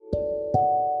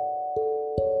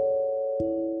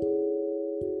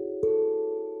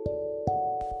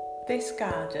This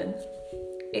garden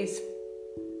is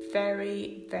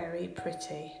very, very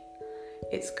pretty.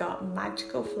 It's got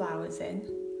magical flowers in.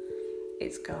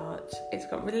 It's got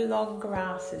really long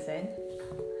grasses in.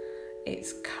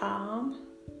 It's calm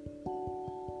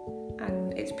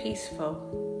and it's peaceful.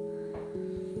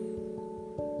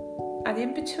 And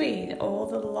in between all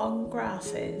the long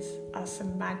grasses are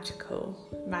some magical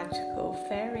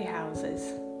fairy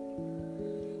houses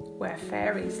where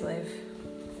fairies live.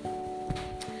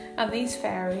 And these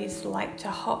fairies like to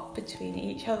hop between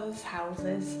each other's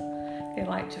houses. They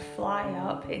like to fly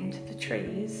up into the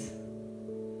trees.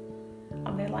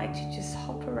 And they like to just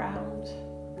hop around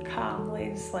calmly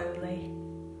and slowly.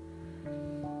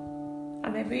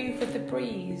 And they move with the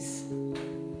breeze,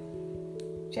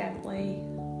 gently,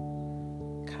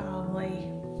 calmly.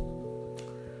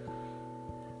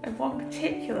 And one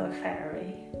particular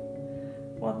fairy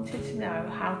wanted to know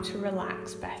how to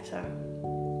relax better.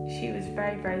 She was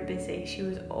very, very busy. She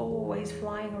was always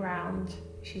flying around.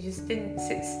 She just didn't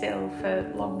sit still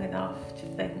for long enough to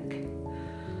think.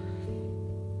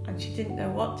 And she didn't know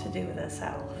what to do with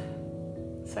herself.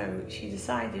 So she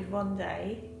decided one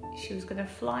day she was going to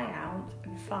fly out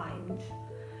and find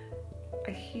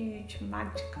a huge,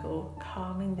 magical,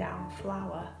 calming down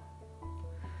flower.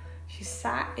 She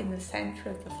sat in the centre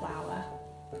of the flower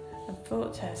and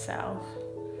thought to herself,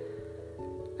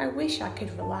 I wish I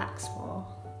could relax more.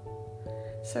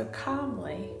 So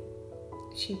calmly,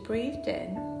 she breathed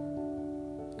in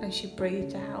and she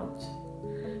breathed out.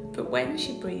 But when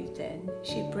she breathed in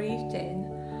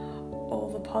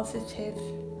all the positive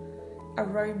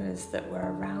aromas that were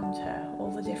around her,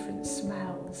 all the different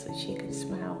smells that she could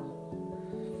smell.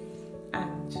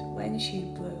 And when she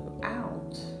blew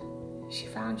out, she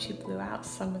found she blew out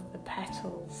some of the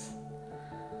petals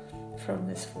from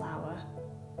this flower,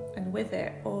 and with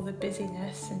it all the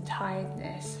busyness and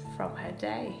tiredness from her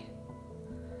day.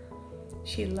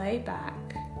 She lay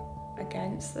back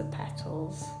against the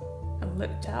petals and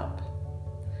looked up,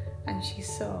 and she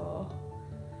saw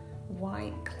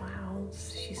white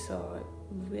clouds. She saw a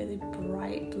really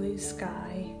bright blue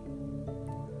sky,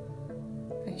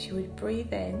 and she would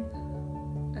breathe in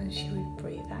and she would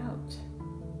breathe out.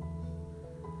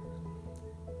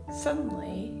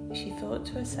 Suddenly, she thought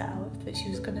to herself that she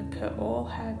was going to put all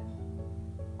her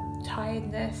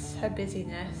tiredness, her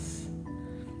busyness,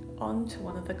 onto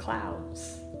one of the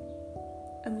clouds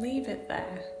and leave it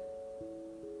there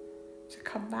to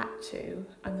come back to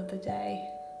another day.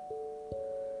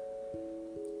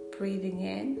 Breathing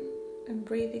in and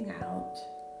breathing out,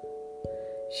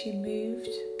 she moved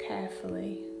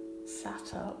carefully,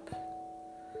 sat up.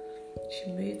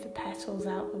 She moved the petals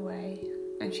out the way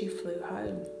and she flew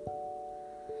home.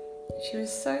 She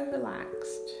was so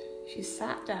relaxed, she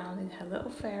sat down in her little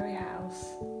fairy house,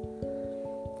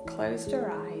 closed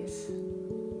her eyes,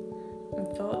 and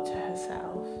thought to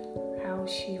herself how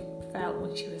she felt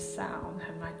when she was sat on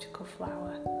her magical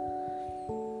flower.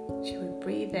 She would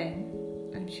breathe in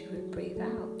and she would breathe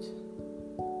out,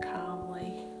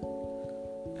 calmly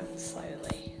and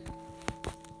slowly.